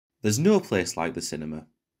There's no place like the cinema.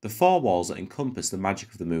 The four walls that encompass the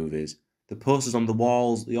magic of the movies, the posters on the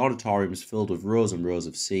walls, the auditoriums filled with rows and rows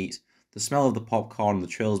of seats, the smell of the popcorn and the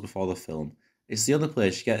trailers before the film. It's the only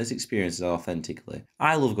place you get this experience authentically.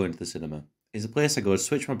 I love going to the cinema. It's a place I go to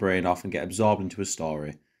switch my brain off and get absorbed into a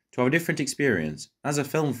story, to have a different experience. As a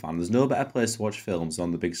film fan, there's no better place to watch films than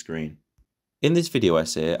on the big screen. In this video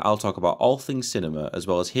essay, I'll talk about all things cinema, as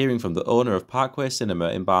well as hearing from the owner of Parkway Cinema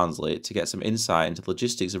in Barnsley to get some insight into the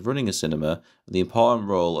logistics of running a cinema and the important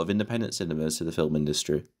role of independent cinemas to the film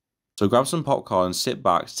industry. So grab some popcorn and sit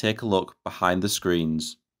back to take a look behind the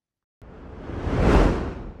screens.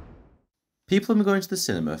 People have been going to the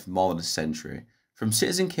cinema for more than a century. From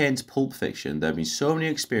Citizen Kane to Pulp Fiction, there have been so many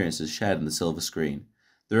experiences shared on the silver screen.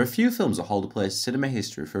 There are a few films that hold a place in cinema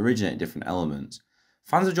history for originating different elements.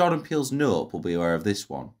 Fans of Jordan Peele's Nope will be aware of this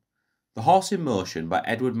one. The Horse in Motion by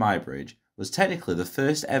Edward Muybridge was technically the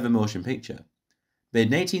first ever motion picture. Made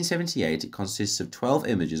in 1878, it consists of 12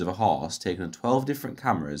 images of a horse taken on 12 different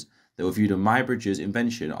cameras that were viewed on Muybridge's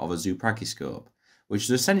invention of a zooprachiscope, which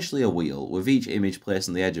is essentially a wheel with each image placed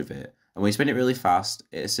on the edge of it, and when you spin it really fast,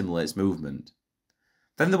 it assimilates movement.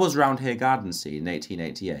 Then there was Roundhay Garden Scene in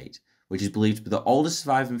 1888, which is believed to be the oldest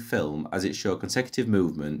surviving film as it showed consecutive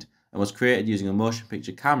movement and was created using a motion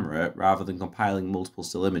picture camera rather than compiling multiple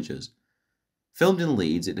still images. Filmed in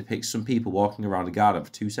Leeds, it depicts some people walking around a garden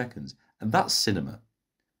for 2 seconds, and that's cinema.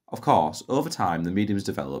 Of course, over time the mediums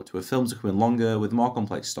developed, with films becoming longer with more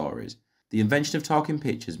complex stories. The invention of talking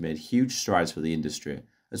pictures made huge strides for the industry,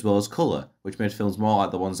 as well as colour, which made films more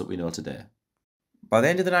like the ones that we know today. By the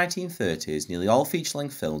end of the 1930s, nearly all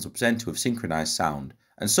feature-length films were presented with synchronised sound,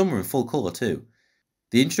 and some were in full colour too.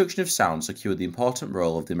 The introduction of sound secured the important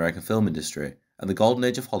role of the American film industry, and the golden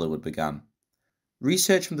age of Hollywood began.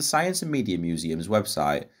 Research from the Science and Media Museum's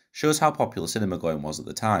website shows how popular cinema going was at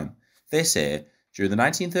the time. They say, during the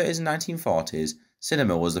 1930s and 1940s,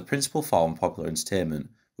 cinema was the principal form of popular entertainment,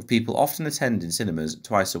 with people often attending cinemas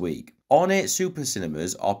twice a week. Ornate super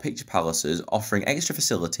cinemas or picture palaces offering extra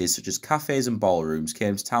facilities such as cafes and ballrooms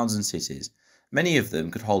came to towns and cities. Many of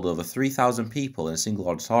them could hold over 3,000 people in a single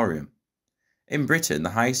auditorium. In Britain, the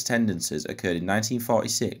highest attendances occurred in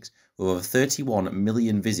 1946, with over 31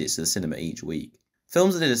 million visits to the cinema each week.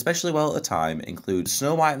 Films that did especially well at the time include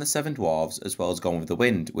Snow White and the Seven Dwarfs, as well as Gone with the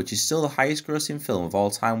Wind, which is still the highest grossing film of all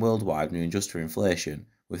time worldwide when you adjust for inflation,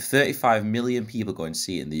 with 35 million people going to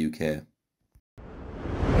see it in the UK.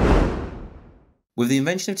 With the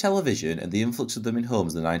invention of television and the influx of them in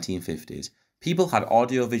homes in the 1950s, people had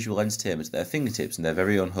audio-visual entertainment at their fingertips in their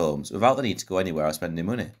very own homes without the need to go anywhere or spend any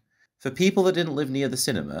money. For people that didn't live near the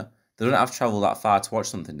cinema, they don't have to travel that far to watch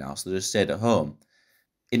something now, so they just stayed at home.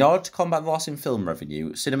 In order to combat the loss in film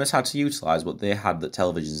revenue, cinemas had to utilise what they had that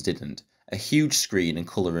televisions didn't: a huge screen and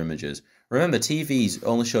colour images. Remember, TVs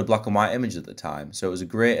only showed black and white images at the time, so it was a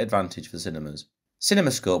great advantage for cinemas.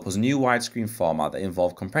 CinemaScope was a new widescreen format that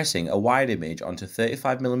involved compressing a wide image onto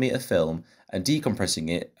 35mm film and decompressing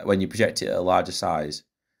it when you project it at a larger size.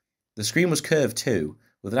 The screen was curved too,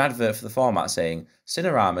 with an advert for the format saying,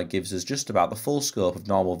 "Cinerama gives us just about the full scope of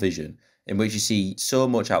normal vision, in which you see so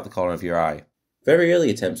much out the corner of your eye." Very early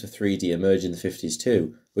attempts of 3D emerged in the 50s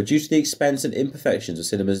too, but due to the expense and imperfections of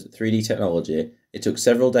cinema's 3D technology, it took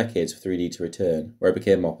several decades for 3D to return, where it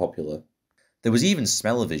became more popular. There was even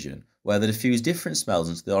smell-o-vision, where they diffused different smells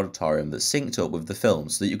into the auditorium that synced up with the film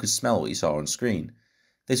so that you could smell what you saw on screen.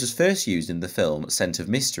 This was first used in the film Scent of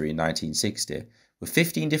Mystery in 1960, with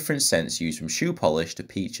 15 different scents used from shoe polish to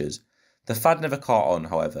peaches. The fad never caught on,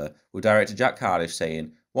 however, with director Jack Cardiff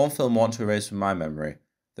saying, "One film I want to erase from my memory.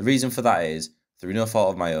 The reason for that is, through no fault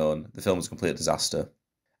of my own, the film was a complete disaster."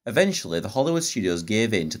 Eventually, the Hollywood studios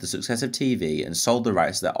gave in to the success of TV and sold the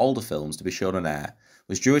rights to their older films to be shown on air,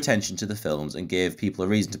 which drew attention to the films and gave people a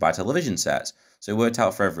reason to buy television sets, so it worked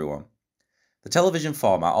out for everyone. The television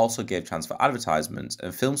format also gave chance for advertisements,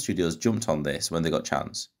 and film studios jumped on this when they got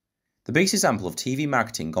chance. The biggest example of TV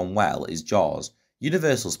marketing gone well is Jaws.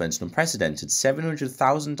 Universal spent an unprecedented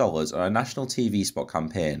 $700,000 on a national TV spot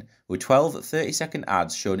campaign, with 12 30-second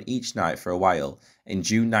ads shown each night for a while, in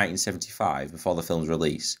June 1975 before the film's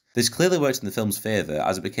release. This clearly worked in the film's favour,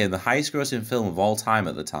 as it became the highest grossing film of all time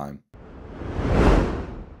at the time.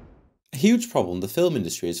 A huge problem the film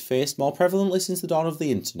industry has faced more prevalently since the dawn of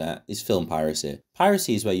the internet is film piracy.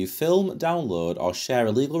 Piracy is where you film, download or share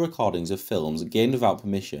illegal recordings of films gained without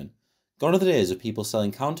permission. Gone are the days of people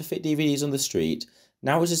selling counterfeit DVDs on the street.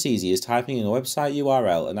 Now it's as easy as typing in a website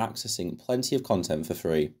URL and accessing plenty of content for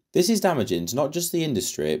free. This is damaging to not just the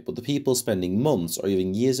industry, but the people spending months or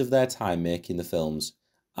even years of their time making the films.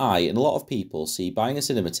 I, and a lot of people, see buying a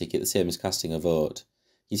cinema ticket the same as casting a vote.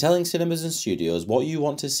 You're telling cinemas and studios what you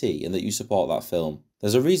want to see and that you support that film.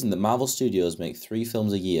 There's a reason that Marvel Studios make 3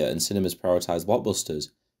 films a year and cinemas prioritise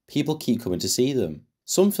blockbusters. People keep coming to see them.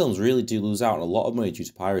 Some films really do lose out on a lot of money due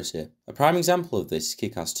to piracy. A prime example of this is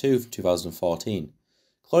Kick-Ass 2 from 2014.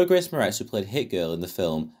 Chloe Grace Moretz, who played Hit Girl in the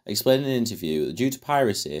film, explained in an interview that due to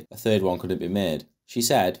piracy, a third one couldn't be made. She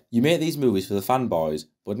said, "You make these movies for the fanboys,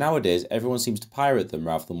 but nowadays everyone seems to pirate them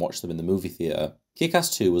rather than watch them in the movie theatre."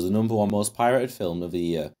 Kick-Ass 2 was the #1 most pirated film of the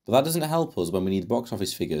year, but that doesn't help us when we need box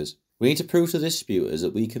office figures. We need to prove to the distributors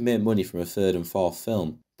that we can make money from a 3rd and 4th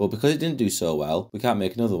film, but because it didn't do so well, we can't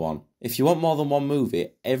make another one. If you want more than one movie,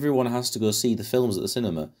 everyone has to go see the films at the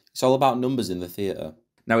cinema. It's all about numbers in the theatre.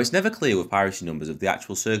 Now, it's never clear with piracy numbers of the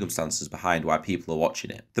actual circumstances behind why people are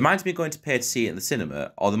watching it. They might have been going to pay to see it in the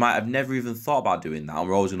cinema, or they might have never even thought about doing that and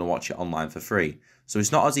we're always going to watch it online for free. So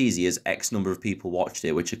it's not as easy as X number of people watched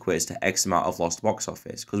it, which equates to X amount of lost box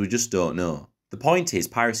office, because we just don't know. The point is,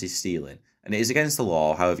 piracy is stealing, and it is against the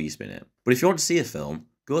law, however you spin it. But if you want to see a film,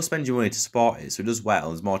 go spend your money to support it so it does well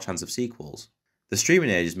and there's more chance of sequels. The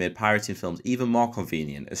streaming age has made pirating films even more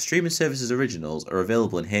convenient, as streaming services originals are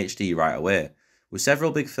available in HD right away, with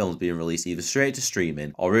several big films being released either straight to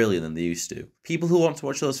streaming or earlier than they used to. People who want to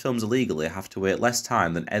watch those films illegally have to wait less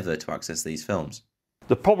time than ever to access these films.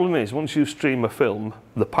 The problem is, once you stream a film,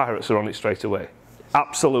 the pirates are on it straight away.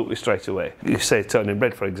 Absolutely straight away. You say Turning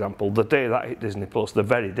Red, for example, the day that hit Disney Plus, the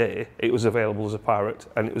very day, it was available as a pirate,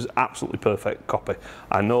 and it was absolutely perfect copy.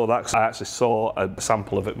 I know that 'cause I actually saw a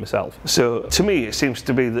sample of it myself. So to me, it seems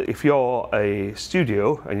to be that if you're a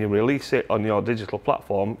studio and you release it on your digital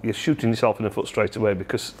platform, you're shooting yourself in the foot straight away,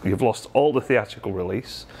 because you've lost all the theatrical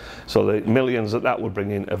release, so the millions that would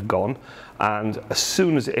bring in have gone. And as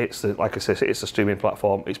soon as it hits, like I say, it's a streaming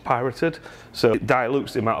platform, it's pirated, so it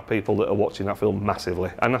dilutes the amount of people that are watching that film massively.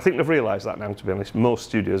 And I think they've realised that now, to be honest. Most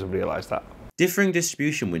studios have realised that. Differing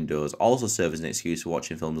distribution windows also serve as an excuse for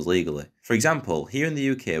watching films legally. For example, here in the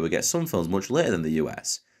UK we get some films much later than the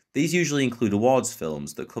US. These usually include awards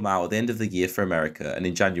films that come out at the end of the year for America and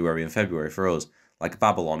in January and February for us, like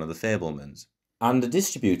Babylon and The Fabelmans. And a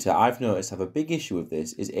distributor I've noticed have a big issue with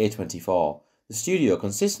this is A24. The studio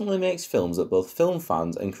consistently makes films that both film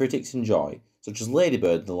fans and critics enjoy, such as Lady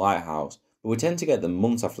Bird and The Lighthouse, but we tend to get them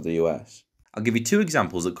months after the US. I'll give you 2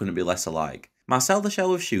 examples that couldn't be less alike. Marcel the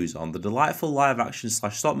Shell with Shoes On, the delightful live-action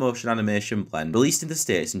 / stop-motion animation blend released in the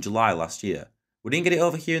States in July last year. We didn't get it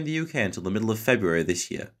over here in the UK until the middle of February this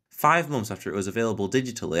year, 5 months after it was available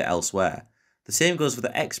digitally elsewhere. The same goes for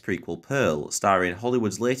the X prequel Pearl, starring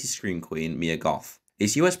Hollywood's latest scream queen, Mia Goth.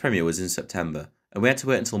 Its US premiere was in September, and we had to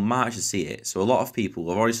wait until March to see it, so a lot of people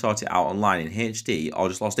have already sought it out online in HD or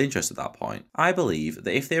just lost interest at that point. I believe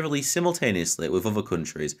that if they released simultaneously with other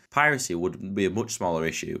countries, piracy would be a much smaller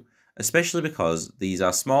issue, especially because these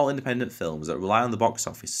are small independent films that rely on the box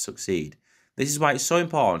office to succeed. This is why it's so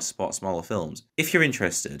important to support smaller films. If you're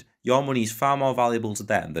interested, your money is far more valuable to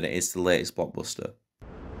them than it is to the latest blockbuster.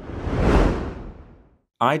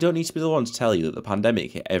 I don't need to be the one to tell you that the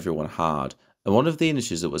pandemic hit everyone hard, and one of the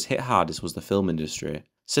industries that was hit hardest was the film industry.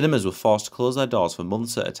 Cinemas were forced to close their doors for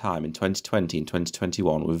months at a time in 2020 and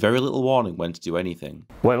 2021 with very little warning when to do anything.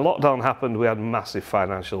 When lockdown happened, we had massive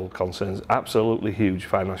financial concerns, absolutely huge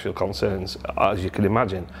financial concerns, as you can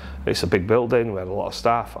imagine. It's a big building, we had a lot of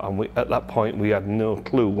staff, and at that point we had no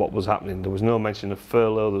clue what was happening. There was no mention of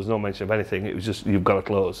furlough, there was no mention of anything, it was just, you've got to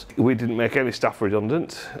close. We didn't make any staff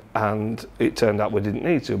redundant, and it turned out we didn't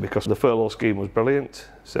need to because the furlough scheme was brilliant.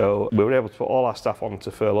 So we were able to put all our staff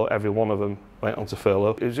onto furlough, every one of them went onto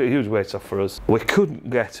furlough. It was a huge weight off for us. We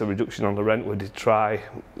couldn't get a reduction on the rent, we did try,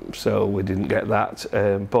 so we didn't get that.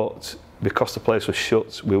 But because the place was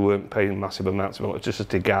shut, we weren't paying massive amounts of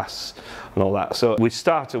electricity, gas and all that. So we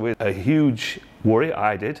started with a huge worry,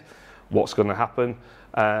 I did, what's going to happen.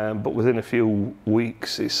 But within a few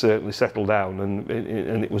weeks it certainly settled down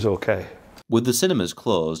and it was okay. With the cinemas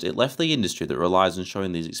closed, it left the industry that relies on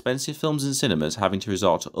showing these expensive films in cinemas having to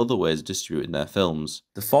resort to other ways of distributing their films.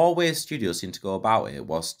 The 4 ways studios seem to go about it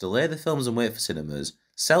was to delay the films and wait for cinemas,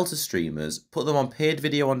 sell to streamers, put them on paid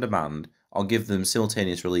video on demand, or give them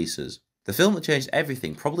simultaneous releases. The film that changed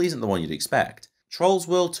everything probably isn't the one you'd expect. Trolls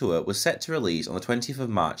World Tour was set to release on the 20th of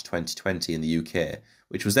March 2020 in the UK,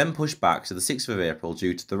 which was then pushed back to the 6th of April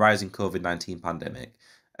due to the rising COVID-19 pandemic,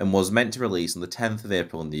 and was meant to release on the 10th of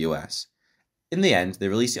April in the US. In the end, they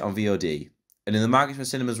released it on VOD, and in the markets where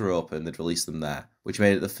cinemas were open, they'd released them there, which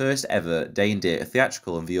made it the first ever day-and-date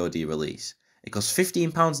theatrical and VOD release. It cost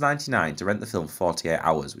 £15.99 to rent the film for 48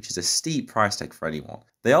 hours, which is a steep price tag for anyone.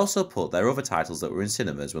 They also put their other titles that were in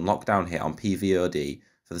cinemas when lockdown hit on PVOD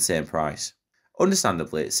for the same price.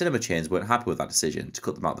 Understandably, cinema chains weren't happy with that decision to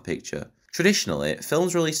cut them out of the picture, Traditionally,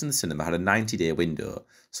 films released in the cinema had a 90-day window,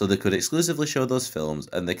 so they could exclusively show those films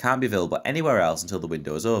and they can't be available anywhere else until the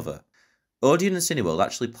window is over. Odeon and Cineworld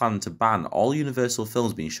actually planned to ban all Universal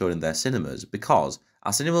films being shown in their cinemas because,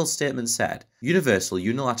 as Cineworld's statement said, Universal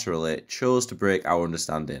unilaterally chose to break our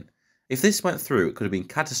understanding. If this went through, it could have been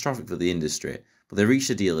catastrophic for the industry, but they reached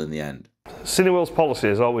a deal in the end. Cineworld's policy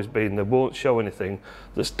has always been they won't show anything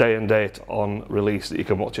that's day and date on release that you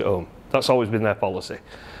can watch at home. That's always been their policy.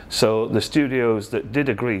 So the studios that did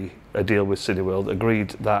agree a deal with Cineworld agreed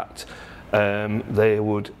that they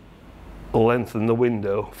would lengthen the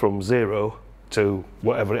window from 0 to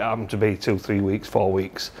whatever it happened to be, 2, 3 weeks, 4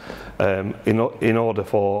 weeks, in order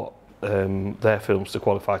for their films to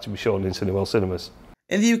qualify to be shown in Cineworld cinemas.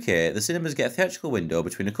 In the UK, the cinemas get a theatrical window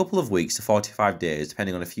between a couple of weeks to 45 days,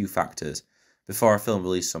 depending on a few factors, before a film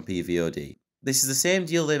releases on PVOD. This is the same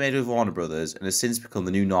deal they made with Warner Brothers and has since become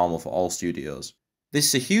the new normal for all studios. This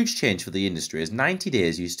is a huge change for the industry, as 90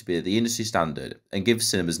 days used to be the industry standard and gives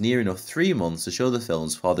cinemas near enough 3 months to show the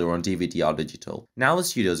films before they were on DVD or digital. Now the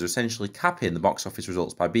studios are essentially capping the box office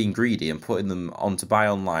results by being greedy and putting them on to buy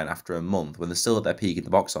online after a month when they're still at their peak in the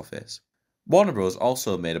box office. Warner Bros.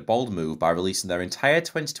 Also made a bold move by releasing their entire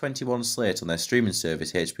 2021 slate on their streaming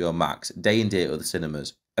service HBO Max day and date with the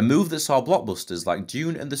cinemas. A move that saw blockbusters like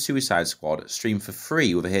Dune and The Suicide Squad stream for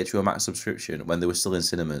free with a HBO Max subscription when they were still in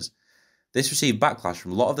cinemas. This received backlash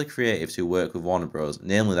from a lot of the creatives who work with Warner Bros.,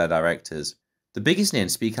 namely their directors. The biggest name to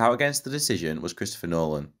speak out against the decision was Christopher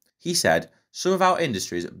Nolan. He said, "Some of our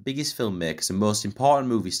industry's biggest filmmakers and most important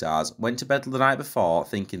movie stars went to bed the night before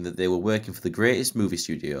thinking that they were working for the greatest movie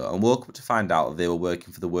studio and woke up to find out that they were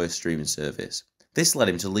working for the worst streaming service." This led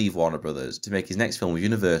him to leave Warner Bros. To make his next film with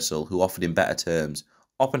Universal, who offered him better terms.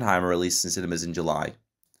 Oppenheimer released in cinemas in July.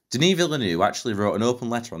 Denis Villeneuve actually wrote an open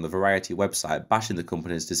letter on the Variety website bashing the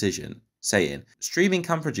company's decision, saying, "Streaming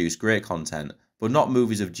can produce great content, but not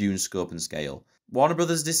movies of Dune's scope and scale. Warner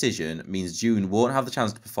Brothers' decision means Dune won't have the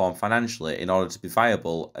chance to perform financially in order to be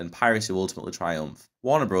viable, and piracy will ultimately triumph.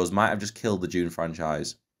 Warner Bros. Might have just killed the Dune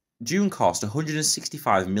franchise." Dune cost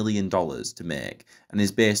 $165 million to make and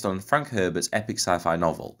is based on Frank Herbert's epic sci-fi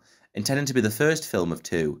novel, intended to be the first film of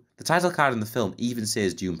 2. The title card in the film even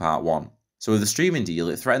says Dune Part 1. So with a streaming deal,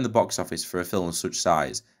 it threatened the box office for a film of such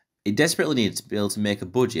size. It desperately needed to be able to make a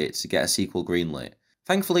budget to get a sequel greenlit.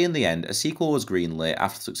 Thankfully, in the end, a sequel was greenlit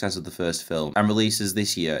after the success of the first film and releases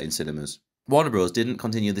this year in cinemas. Warner Bros. Didn't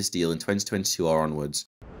continue this deal in 2022 or onwards.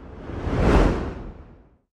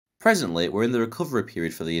 Presently, we're in the recovery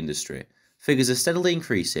period for the industry. Figures are steadily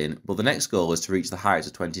increasing, but the next goal is to reach the heights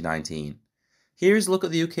of 2019. Here is a look at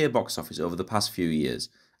the UK box office over the past few years.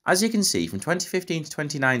 As you can see, from 2015 to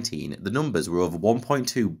 2019, the numbers were over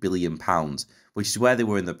 £1.2 billion, which is where they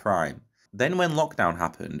were in the prime. Then when lockdown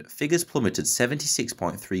happened, figures plummeted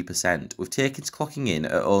 76.3%, with takings clocking in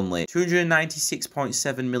at only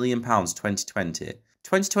 £296.7 million 2020.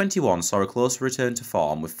 2021 saw a closer return to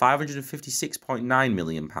form with £556.9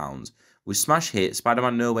 million, with smash hit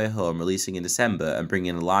Spider-Man No Way Home releasing in December and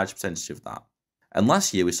bringing a large percentage of that. And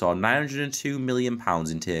last year we saw £902 million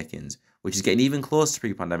in takings, which is getting even closer to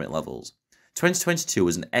pre-pandemic levels. 2022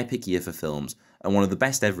 was an epic year for films, and one of the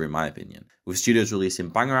best ever in my opinion, with studios releasing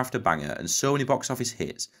banger after banger and so many box office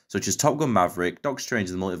hits, such as Top Gun Maverick, Doctor Strange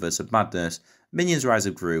in the Multiverse of Madness, Minions Rise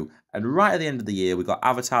of Gru, and right at the end of the year we got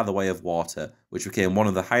Avatar The Way of Water, which became one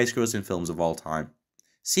of the highest grossing films of all time.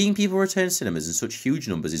 Seeing people return to cinemas in such huge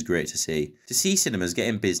numbers is great to see. To see cinemas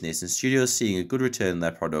getting business and studios seeing a good return on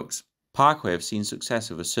their products. Parkway have seen success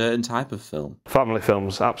with a certain type of film. Family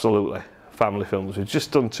films, absolutely. Family films. We've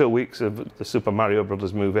just done 2 weeks of the Super Mario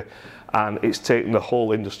Brothers movie and it's taken the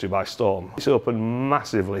whole industry by storm. It's opened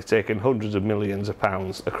massively, taking hundreds of millions of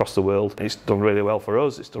pounds across the world. It's done really well for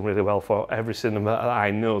us, it's done really well for every cinema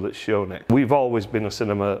I know that's shown it. We've always been a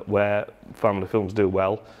cinema where family films do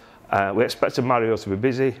well. We expected Mario to be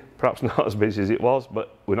busy, perhaps not as busy as it was,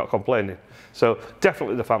 but we're not complaining. So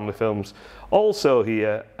definitely the family films. Also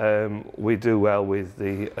here, we do well with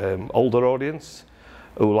the older audience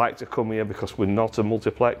who like to come here because we're not a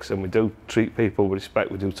multiplex and we do treat people with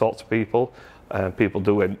respect, we do talk to people, people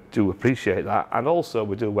do appreciate that. And also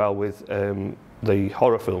we do well with the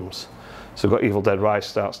horror films. So we've got Evil Dead Rise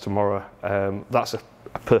starts tomorrow. That's a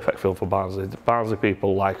perfect film for Barnsley. The Barnsley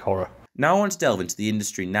people like horror. Now I want to delve into the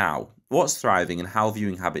industry now, what's thriving and how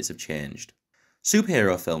viewing habits have changed.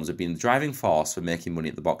 Superhero films have been the driving force for making money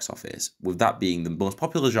at the box office, with that being the most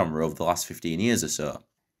popular genre over the last 15 years or so.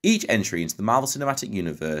 Each entry into the Marvel Cinematic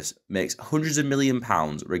Universe makes hundreds of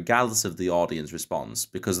 £1,000,000 regardless of the audience response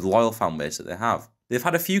because of the loyal fan base that they have. They've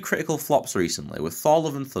had a few critical flops recently, with Thor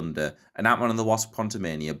Love and Thunder and Ant-Man and the Wasp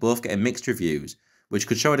Quantumania both getting mixed reviews, which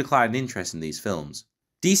could show a decline in interest in these films.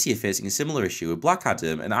 DC are facing a similar issue with Black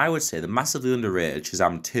Adam and I would say the massively underrated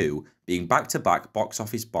Shazam 2 being back-to-back box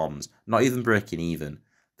office bombs, not even breaking even.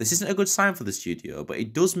 This isn't a good sign for the studio, but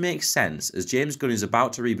it does make sense as James Gunn is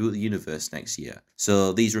about to reboot the universe next year,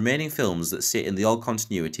 so these remaining films that sit in the old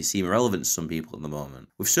continuity seem irrelevant to some people at the moment.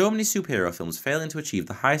 With so many superhero films failing to achieve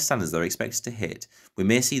the high standards they're expected to hit, we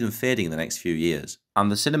may see them fading in the next few years.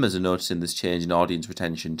 And the cinemas are noticing this change in audience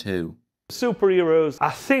retention too. Superheroes, I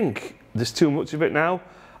think there's too much of it now.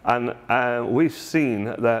 And we've seen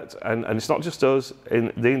that, and it's not just us,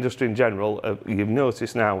 in the industry in general, you've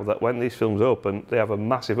noticed now that when these films open, they have a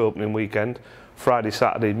massive opening weekend, Friday,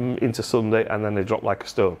 Saturday into Sunday, and then they drop like a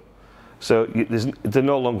stone. So they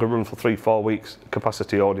no longer run for 3-4 weeks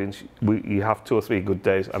capacity audience. You have 2 or 3 good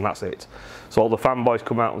days, and that's it. So all the fanboys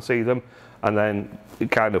come out and see them, and then it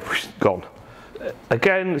kind of gone.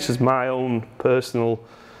 Again, this is my own personal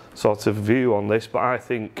sort of view on this, but I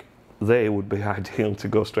think they would be ideal to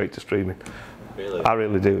go straight to streaming. Really? I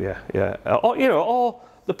really do, yeah. Or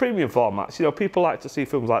the premium formats. You know, people like to see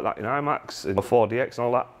films like that in IMAX and 4DX and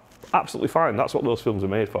all that. Absolutely fine. That's what those films are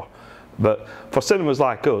made for. But for cinemas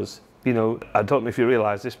like us, you know, I don't know if you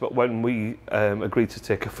realise this, but when we agree to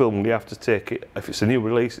take a film, we have to take it. If it's a new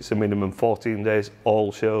release, it's a minimum 14 days,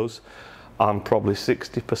 all shows, and probably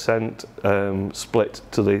 60% split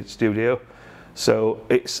to the studio. So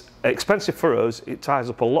it's expensive for us, it ties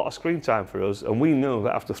up a lot of screen time for us, and we know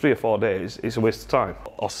that after 3 or 4 days it's a waste of time,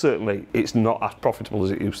 or certainly it's not as profitable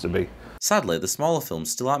as it used to be. Sadly, the smaller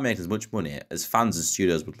films still aren't making as much money as fans and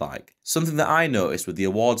studios would like, something that I noticed with the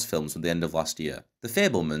awards films from the end of last year. The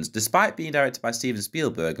Fabelmans, despite being directed by Steven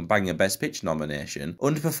Spielberg and bagging a Best Picture nomination,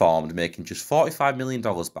 underperformed, making just $45 million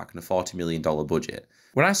back on a $40 million budget.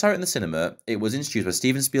 When I saw it in the cinema, it was introduced by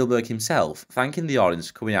Steven Spielberg himself, thanking the audience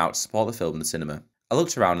for coming out to support the film in the cinema. I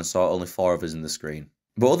looked around and saw only 4 of us in the screen.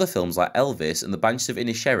 But other films like Elvis and The Banshees of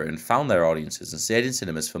Inisherin found their audiences and stayed in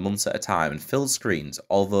cinemas for months at a time and filled screens,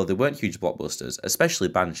 although they weren't huge blockbusters, especially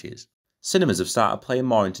Banshees. Cinemas have started playing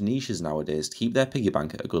more into niches nowadays to keep their piggy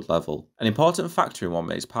bank at a good level. An important factor in what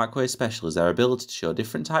makes Parkway special is their ability to show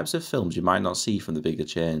different types of films you might not see from the bigger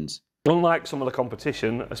chains. Unlike some of the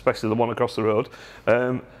competition, especially the one across the road,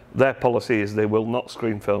 their policy is they will not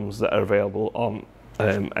screen films that are available on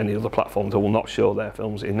any other platforms. They will not show their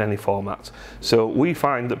films in any format. So we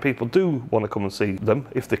find that people do want to come and see them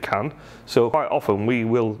if they can. So quite often we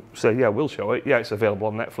will say, yeah, we'll show it. Yeah, it's available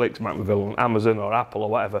on Netflix, it might be available on Amazon or Apple or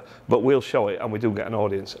whatever, but we'll show it and we do get an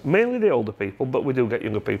audience. Mainly the older people, but we do get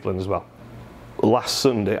younger people in as well. Last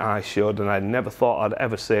Sunday I showed, and I never thought I'd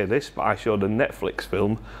ever say this, but I showed a Netflix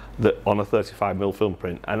film that on a 35mm film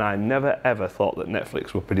print, and I never ever thought that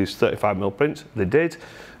Netflix would produce 35mm prints. They did,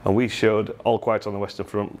 and we showed All Quiet on the Western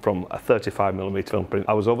Front from a 35mm film print.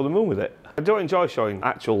 I was over the moon with it. I do enjoy showing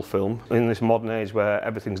actual film in this modern age where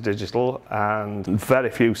everything's digital and very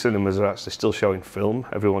few cinemas are actually still showing film.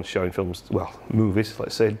 Everyone's showing films, well, movies,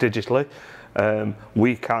 let's say, digitally.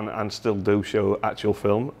 We can and still do show actual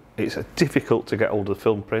film. It's difficult to get hold of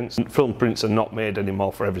film prints. Film prints are not made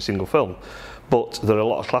anymore for every single film, but there are a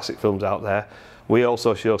lot of classic films out there. We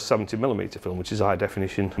also show 70mm film, which is high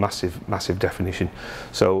definition, massive definition.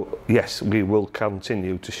 So yes, we will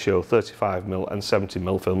continue to show 35mm and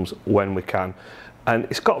 70mm films when we can. And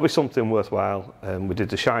it's got to be something worthwhile. We did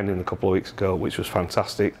The Shining a couple of weeks ago, which was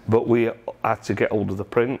fantastic, but we had to get hold of the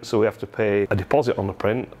print, so we have to pay a deposit on the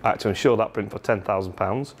print. I had to insure that print for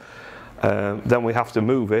 £10,000. Then we have to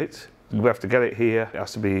move it, we have to get it here, it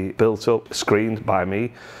has to be built up, screened by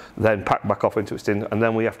me, then packed back off into its tin, and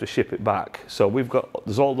then we have to ship it back. So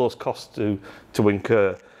there's all those costs to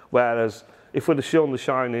incur, whereas if we'd have shown The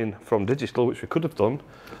Shining from digital, which we could have done,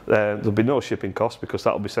 there'll be no shipping costs because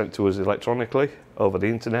that'll be sent to us electronically over the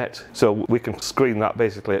internet. So we can screen that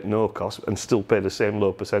basically at no cost and still pay the same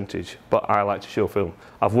low percentage, but I like to show film.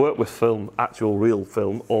 I've worked with film, actual real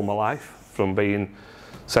film, all my life, from being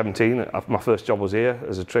 17, my first job was here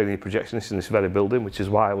as a trainee projectionist in this very building, which is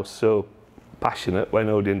why I was so passionate when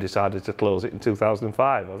Odeon decided to close it in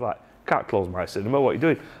 2005. I was like, can't close my cinema, what are you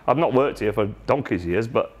doing? I've not worked here for donkey's years,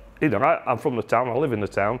 but you know, I'm from the town, I live in the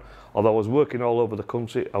town. Although I was working all over the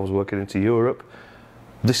country, I was working into Europe.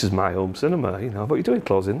 This is my home cinema, you know, what are you doing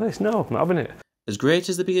closing this? No, I'm not having it. As great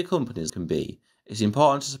as the bigger companies can be, it's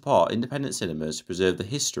important to support independent cinemas to preserve the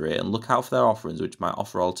history and look out for their offerings which might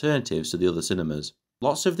offer alternatives to the other cinemas.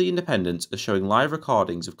 Lots of the independents are showing live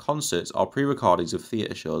recordings of concerts or pre-recordings of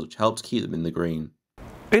theatre shows, which helps keep them in the green.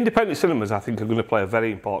 Independent cinemas, I think, are going to play a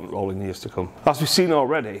very important role in the years to come. As we've seen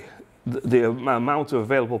already, the amount of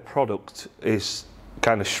available product is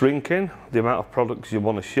kind of shrinking. The amount of products you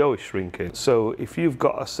want to show is shrinking. So if you've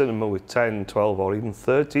got a cinema with 10, 12 or even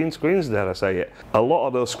 13 screens, dare I say it, a lot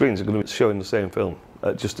of those screens are going to be showing the same film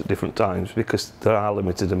just at different times, because there are a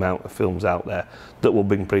limited amount of films out there that will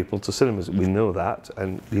bring people to cinemas. We know that,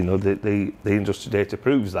 and you know the industry data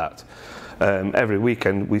proves that. Every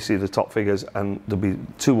weekend we see the top figures, and there'll be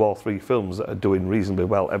 2 or 3 films that are doing reasonably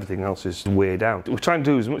well. Everything else is way down. We try and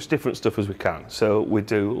do as much different stuff as we can. So we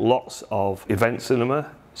do lots of event cinema.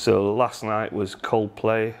 So last night was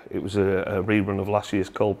Coldplay. It was a rerun of last year's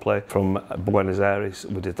Coldplay from Buenos Aires.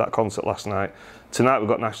 We did that concert last night. Tonight we've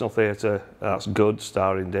got National Theatre, that's Good,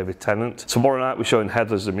 starring David Tennant. Tomorrow night we're showing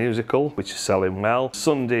Heathers the Musical, which is selling well.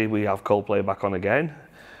 Sunday we have Coldplay back on again.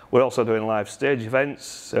 We're also doing live stage events.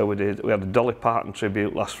 So we had a Dolly Parton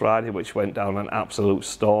tribute last Friday, which went down an absolute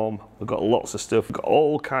storm. We've got lots of stuff. We've got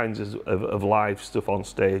all kinds of live stuff on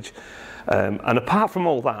stage. And apart from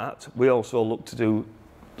all that, we also look to do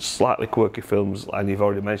slightly quirky films, and you've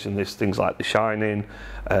already mentioned this, things like The Shining.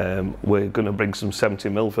 We're going to bring some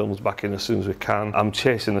 70mm films back in as soon as we can. I'm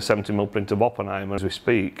chasing a 70mm print of Oppenheimer as we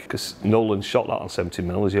speak, because Nolan shot that on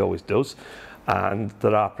 70mm, as he always does, and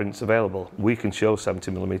there are prints available. We can show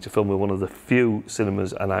 70mm film. We're one of the few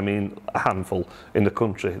cinemas, and I mean a handful in the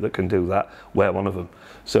country, that can do that. We're one of them.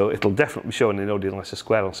 So it'll definitely be showing in Odeon Leicester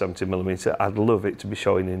Square on 70mm. I'd love it to be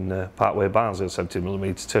showing in Parkway Barnsley on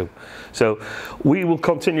 70mm too. So we will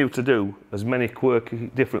continue to do as many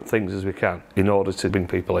quirky different things as we can in order to bring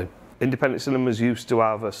people in. Independent cinemas used to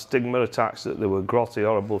have a stigma attached that they were grotty,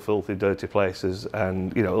 horrible, filthy, dirty places,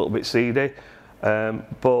 and you know, a little bit seedy.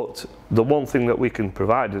 But the one thing that we can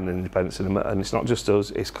provide in an independent cinema, and it's not just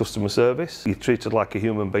us, is customer service. You're treated like a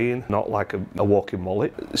human being, not like a walking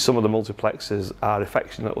wallet. Some of the multiplexes are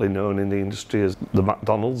affectionately known in the industry as the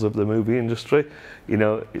McDonald's of the movie industry. You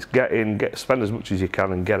know, it's get in, spend as much as you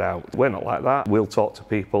can and get out. We're not like that. We'll talk to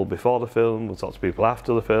people before the film, we'll talk to people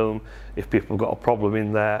after the film. If people have got a problem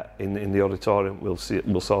in there, in the auditorium, we'll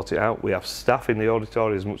sort it out. We have staff in the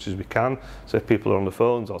auditorium as much as we can. So if people are on the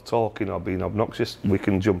phones or talking or being obnoxious, we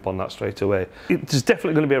can jump on that straight away. There's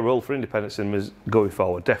definitely going to be a role for independent cinemas going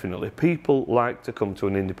forward, definitely. People like to come to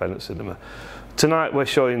an independent cinema. Tonight we're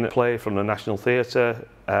showing a play from the National Theatre,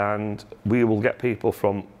 and we will get people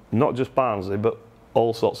from not just Barnsley, but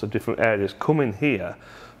all sorts of different areas coming here,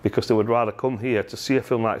 because they would rather come here to see a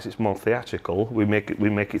film like this. It's more theatrical. We make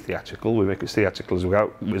it theatrical. We make it as theatrical as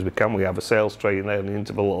we can. We have a sales tray in there in the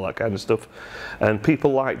interval, all that kind of stuff. And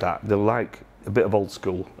people like that. They like a bit of old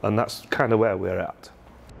school, and that's kind of where we're at.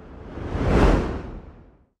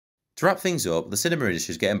 To wrap things up, the cinema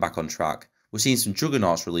industry is getting back on track. We're seeing some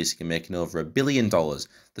juggernauts releasing and making over $1 billion. The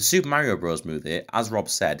Super Mario Bros. Movie, as Rob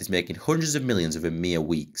said, is making hundreds of millions within mere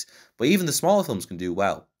weeks. But even the smaller films can do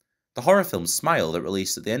well. The horror film Smile, that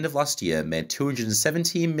released at the end of last year, made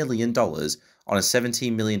 $217 million on a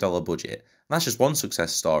 $17 million budget, and that's just one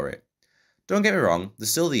success story. Don't get me wrong,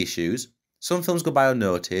 there's still the issues. Some films go by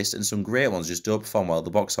unnoticed, and some great ones just don't perform well at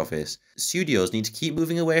the box office. Studios need to keep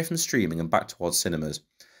moving away from streaming and back towards cinemas.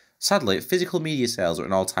 Sadly, physical media sales are at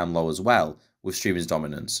an all-time low as well, with streaming's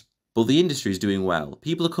dominance. But the industry is doing well,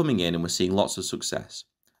 people are coming in and we're seeing lots of success.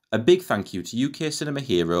 A big thank you to UK cinema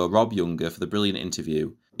hero Rob Younger for the brilliant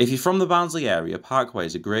interview. If you're from the Barnsley area, Parkway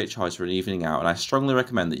is a great choice for an evening out, and I strongly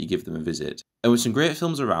recommend that you give them a visit. And with some great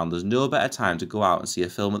films around, there's no better time to go out and see a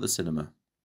film at the cinema.